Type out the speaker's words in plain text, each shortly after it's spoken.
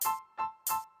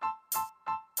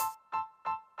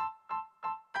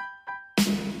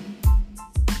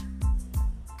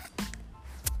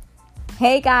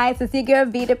Hey guys, it's your girl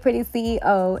V, the pretty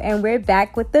CEO, and we're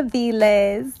back with the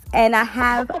V-List. And I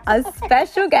have a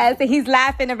special guest. He's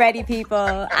laughing already, people.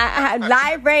 I have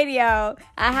live radio.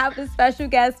 I have a special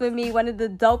guest with me, one of the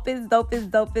dopest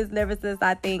lyricists,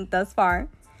 I think, thus far.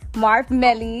 Marv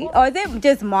Melly. Or is it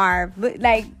just Marv?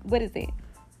 Like, what is it?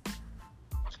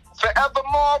 Forever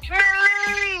Marv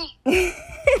Melly!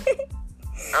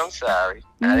 I'm sorry.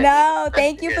 No,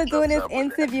 thank you for doing this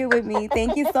interview with me.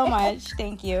 Thank you so much.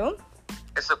 Thank you.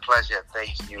 It's a pleasure.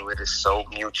 Thank you. It is so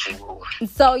mutual.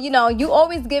 So, you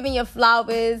always giving your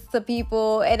flowers to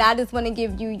people, and I just want to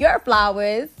give you your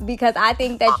flowers because I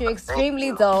think that you're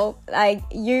extremely dope. I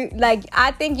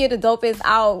think you're the dopest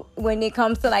out when it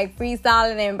comes to like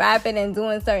freestyling and rapping and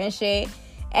doing certain shit.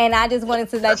 And I just wanted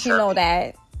to let you know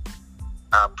that.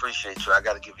 I appreciate you. I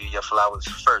got to give you your flowers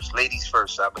first. Ladies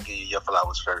first. I'm going to give you your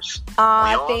flowers first.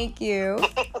 Aw, thank you.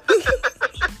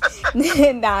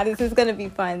 Nah, this is going to be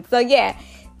fun. So, yeah.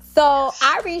 So,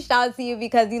 I reached out to you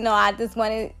because,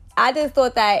 I just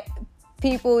thought that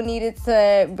people needed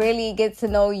to really get to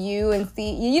know you and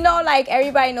see, like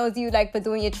everybody knows you like for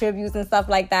doing your tributes and stuff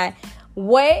like that.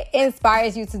 What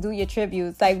inspires you to do your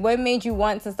tributes? Like, what made you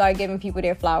want to start giving people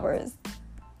their flowers?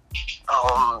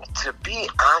 To be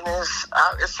honest,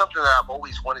 it's something that I've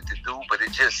always wanted to do, but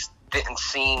it just didn't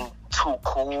seem too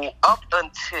cool up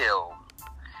until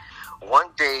one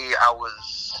day I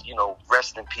was,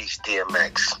 rest in peace,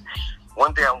 DMX.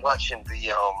 One day I'm watching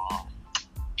the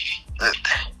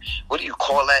what do you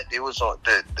call that? It was on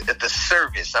the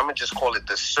service. I'm gonna just call it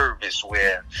the service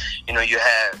where, you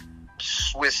had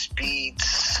Swiss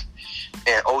Beats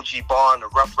and OG Bar and the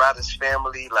Rough Riders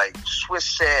family. Like Swiss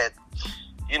said,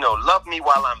 love me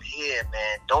while I'm here,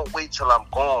 man. Don't wait till I'm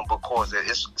gone because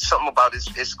it's something about it.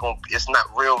 It's not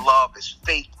real love. It's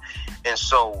fake. And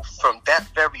so from that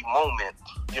very moment,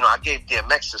 I gave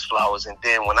DMX his flowers. And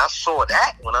then when I saw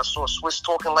Swiss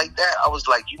talking like that, I was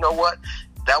like, you know what?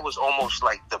 That was almost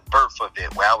like the birth of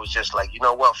it, where I was just like, you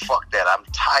know what? Fuck that. I'm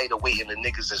tired of waiting. The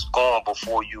niggas is gone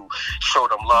before you show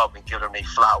them love and give them their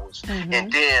flowers. Mm-hmm.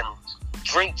 And then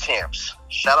Drink Champs.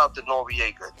 Shout out to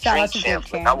Noriega. Drink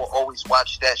Champs. Like, I will always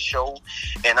watch that show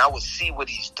and I would see what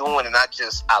he's doing, and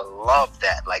I love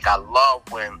that. Like, I love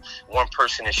when one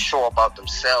person is sure about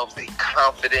themselves, they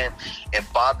confident, it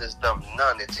bothers them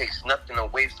none. It takes nothing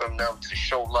away from them to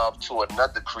show love to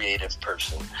another creative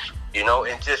person.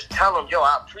 And just tell them, yo,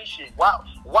 I appreciate why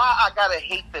I gotta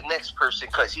hate the next person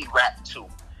because he rapped too.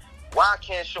 Why I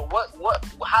can't show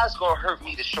how's it gonna hurt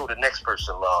me to show the next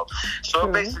person love? So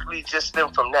it basically just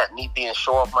stemmed from that, me being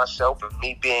sure of myself and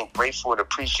me being grateful and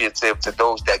appreciative to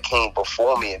those that came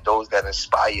before me and those that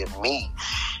inspired me.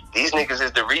 These niggas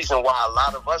is the reason why a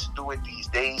lot of us do it these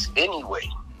days anyway.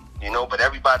 But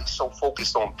everybody's so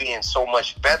focused on being so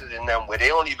much better than them where they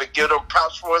don't even give them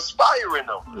props for inspiring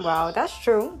them. Wow, that's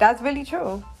true. That's really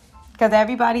true. Because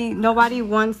nobody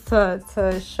wants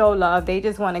to show love. They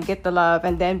just want to get the love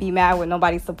and then be mad when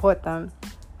nobody support them.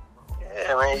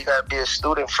 Yeah, man, you got to be a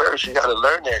student first. You got to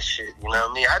learn that shit. You know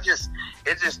what I mean?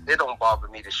 It don't bother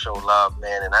me to show love,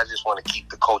 man. And I just want to keep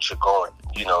the culture going.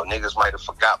 Niggas might have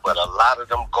forgot, but a lot of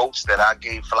them goats that I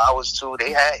gave flowers to,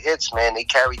 they had hits, man. They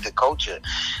carried the culture.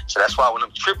 So that's why when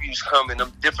them tributes come and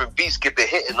them different beats get to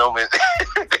hitting them, and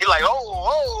they like,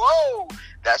 oh.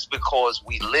 That's because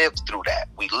we lived through that.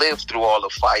 We lived through all the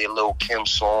Fire Lil' Kim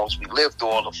songs. We lived through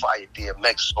all the Fire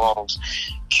DMX songs,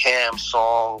 Cam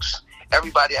songs.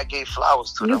 Everybody I gave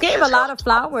flowers to. You gave a lot of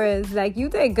flowers. Like, you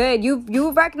did good.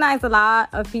 You recognized a lot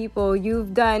of people.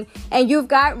 You've done, and you've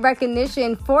got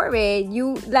recognition for it.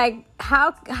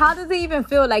 How does it even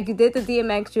feel? Like, you did the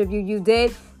DMX tribute. You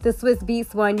did the Swiss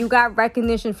Beats one. You got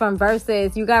recognition from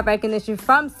Versus. You got recognition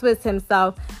from Swiss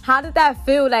himself. How did that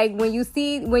feel? Like, when you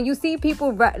see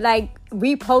people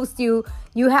repost you.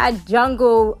 You had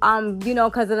Jungle,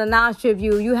 because of the Nas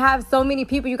tribute. You have so many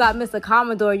people. You got Mr.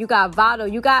 Commodore. You got Vado.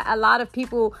 You got a lot of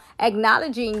people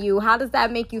acknowledging you. How does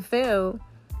that make you feel?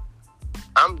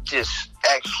 I'm just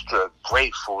extra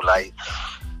grateful. Like,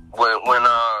 when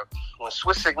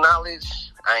Swiss acknowledged,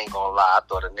 I ain't gonna lie, I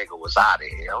thought a nigga was out of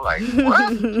here. I'm like,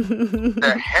 what?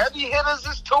 The heavy hitters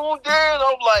is tuned in?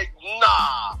 I'm like,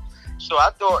 nah. So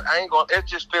I thought, it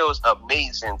just feels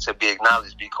amazing to be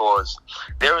acknowledged because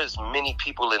there is many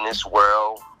people in this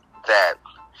world that,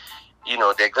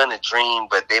 they're going to dream,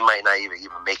 but they might not even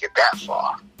make it that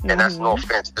far. Mm-hmm. And that's no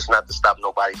offense. It's not to stop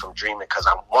nobody from dreaming because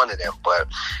I'm one of them. But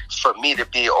for me to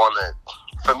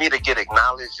get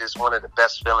acknowledged is one of the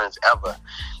best feelings ever.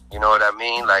 You know what I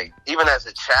mean? Like, even as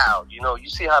a child, you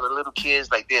see how the little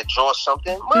kids, like, they'll draw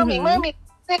something. Mommy,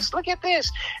 this, look at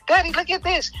this. Daddy, look at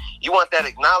this. You want that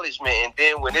acknowledgement, and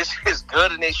then when it's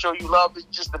good and they show you love, it's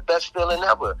just the best feeling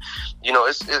ever. You know,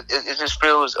 it just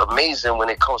feels amazing when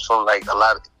it comes from like a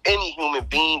lot of any human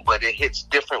being, but it hits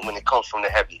different when it comes from the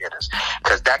heavy hitters,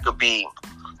 because that could be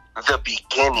the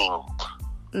beginning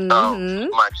of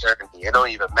my journey. It don't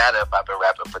even matter if I've been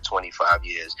rapping for 25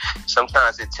 years.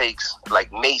 Sometimes it takes, like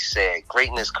Mace said,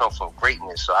 greatness comes from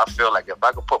greatness. So I feel like if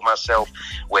I could put myself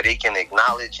where they can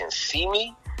acknowledge and see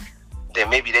me, then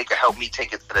maybe they could help me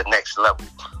take it to the next level.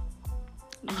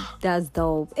 That's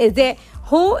dope.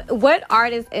 What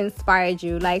artist inspired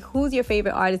you? Like, who's your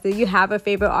favorite artist? Do you have a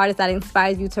favorite artist that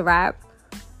inspires you to rap?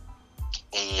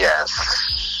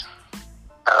 Yes.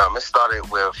 It started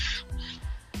with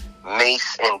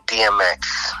Mace and DMX,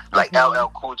 like LL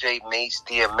Cool J, Mace,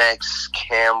 DMX,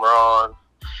 Cameron,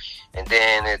 and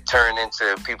then it turned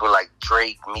into people like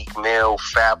Drake, Meek Mill,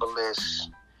 Fabulous.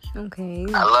 Okay,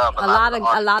 I love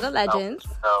a lot of legends.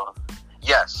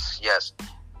 Yes,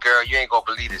 girl, you ain't gonna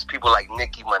believe this. People like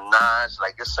Nicki Minaj,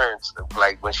 like it's certain,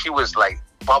 like when she was like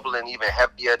bubbling even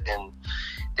heavier than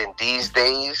these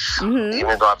days,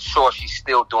 even though I'm sure she's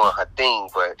still doing her thing.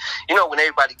 But you know, when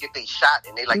everybody get their shot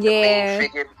and they like the main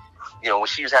figure. You know, when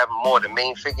she was having more of the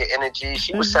main figure energy,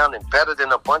 she was sounding better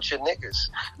than a bunch of niggas.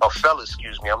 Or fellas,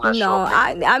 excuse me. I'm not sure.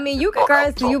 No, I mean, you can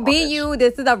curse. You be you.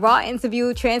 This is a raw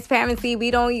interview. Transparency.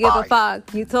 We don't give a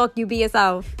fuck. You talk, you be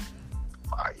yourself.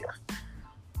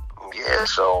 Yeah,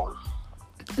 so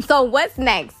what's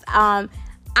next? I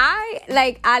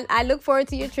look forward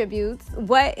to your tributes.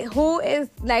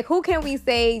 Who can we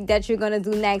say that you're gonna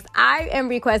do next? I am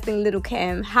requesting Little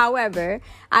Kim. However,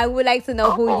 I would like to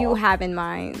know who you have in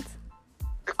mind.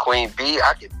 The Queen Bee,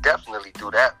 I could definitely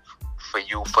do that for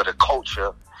you, for the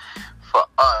culture, for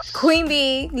us. Queen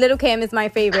Bee, Little Kim is my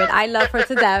favorite. I love her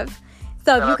to death.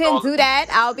 So if you can do that,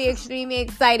 I'll be extremely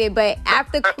excited. But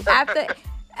after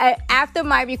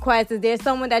my request, is there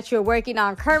someone that you're working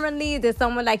on currently? Is there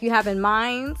someone like you have in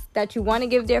mind that you want to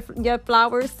give your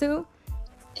flowers to?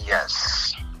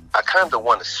 Yes, I kind of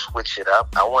want to switch it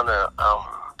up. I want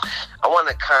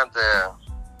to kind of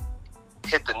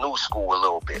hit the new school a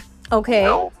little bit. Okay. You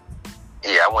know?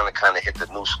 Yeah, I want to kind of hit the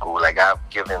new school. Like, I've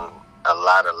given a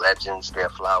lot of legends their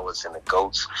flowers and the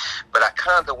GOATs, but I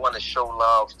kind of want to show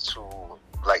love to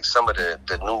like some of the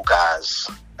new guys.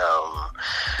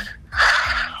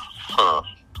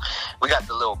 We got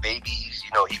the Little Babies.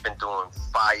 You know, he's been doing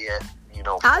fire. You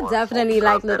know, I definitely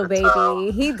like Little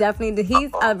Baby. He's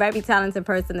a very talented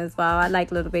person as well. I like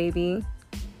Little Baby.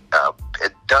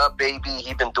 Dub Baby,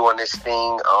 he been doing this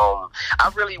thing.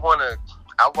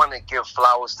 I want to give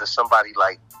flowers to somebody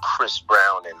like Chris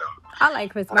Brown and them. I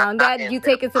like Chris Brown. You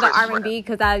take it to the R&B,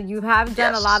 because you have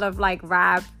done a lot of like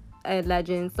rap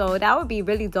legends, so that would be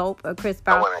really dope. Chris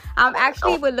Brown. I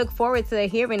would look forward to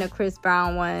hearing a Chris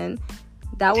Brown one.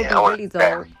 That would be really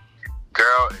dope.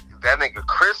 Girl, that nigga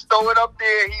Chris throw it up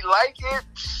there. He like it.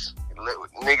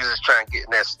 Niggas is trying to get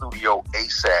in that studio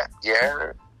ASAP.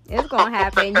 Yeah. It's gonna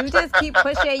happen. You just keep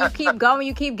pushing, you keep going,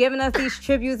 you keep giving us these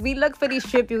tributes. We look for these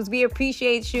tributes. We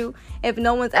appreciate you. If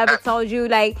no one's ever told you,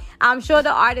 like, I'm sure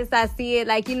the artists that see it,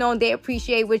 like, you know, they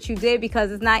appreciate what you did,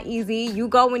 because it's not easy. You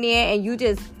go in there and you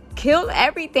just kill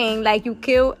everything. Like, you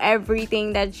kill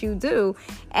everything that you do.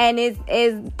 And it's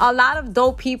a lot of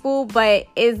dope people, but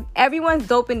everyone's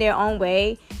dope in their own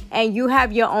way. And you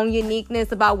have your own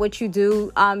uniqueness about what you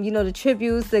do. You know, the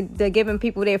tributes, the giving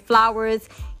people their flowers,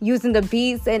 using the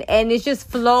beats, and it just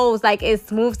flows. Like, it's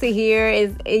smooth to hear.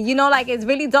 It's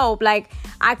really dope. Like,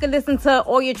 I could listen to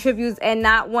all your tributes and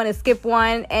not want to skip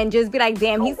one and just be like,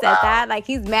 damn, he said that. Like,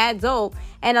 he's mad dope.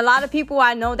 And a lot of people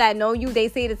I know that know you, they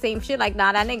say the same shit. Like,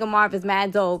 nah, that nigga Marv is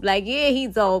mad dope. Like, yeah,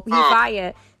 he's dope. He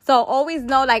fire. So always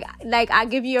know, like I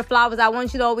give you your flowers. I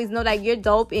want you to always know that you're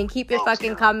dope, and keep it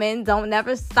fucking coming. Don't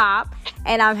never stop.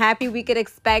 And I'm happy we could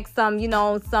expect some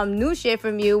new shit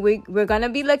from you. We're gonna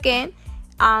be looking.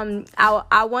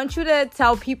 I want you to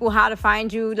tell people how to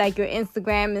find you, like your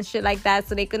Instagram and shit like that,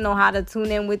 so they can know how to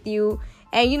tune in with you.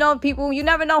 And, you know, people, you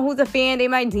never know who's a fan. They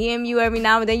might DM you every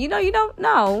now and then. You know, you don't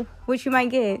know what you might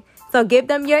get. So give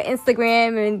them your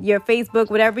Instagram and your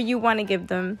Facebook, whatever you want to give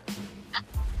them.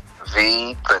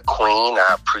 V, the Queen,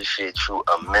 I appreciate you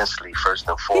immensely, first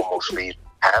and foremost, for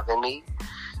having me.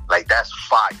 Like, that's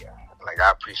fire. Like,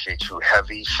 I appreciate you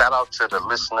heavy. Shout out to the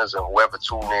listeners and whoever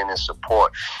tune in and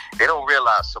support. They don't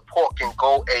realize support can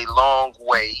go a long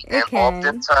way. And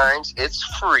oftentimes it's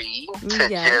free to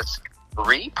just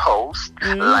repost,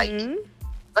 like,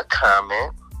 a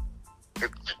comment,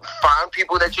 find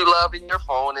people that you love in your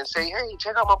phone and say, hey,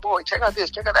 check out my boy, check out this,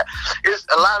 check out that. It's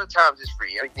a lot of times it's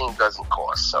free. Everything doesn't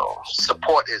cost. So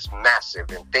support is massive.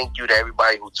 And thank you to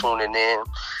everybody who's tuning in.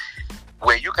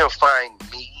 Where you can find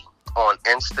me on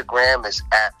Instagram is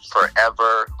at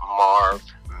Forever Marv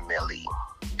Millie.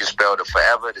 You spell the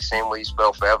forever the same way you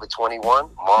spell Forever 21.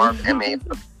 Marv M-A.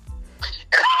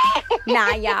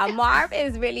 Nah, y'all, Marv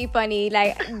is really funny.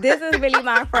 Like, this is really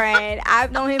my friend.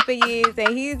 I've known him for years,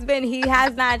 and he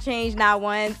has not changed not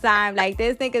one time. Like,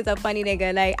 this nigga's a funny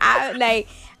nigga.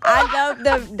 I love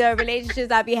the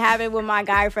relationships I be having with my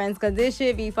guy friends, because this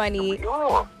should be funny.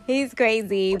 He's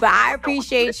crazy, but I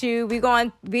appreciate you. We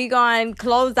going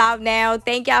close out now.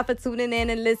 Thank y'all for tuning in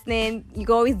and listening. You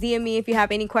can always DM me if you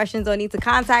have any questions or need to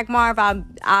contact Marv.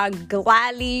 I'll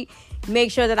gladly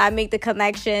make sure that I make the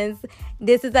connections.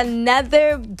 This is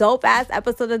another dope ass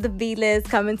episode of the V-List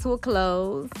coming to a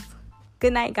close.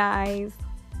 Good night, guys.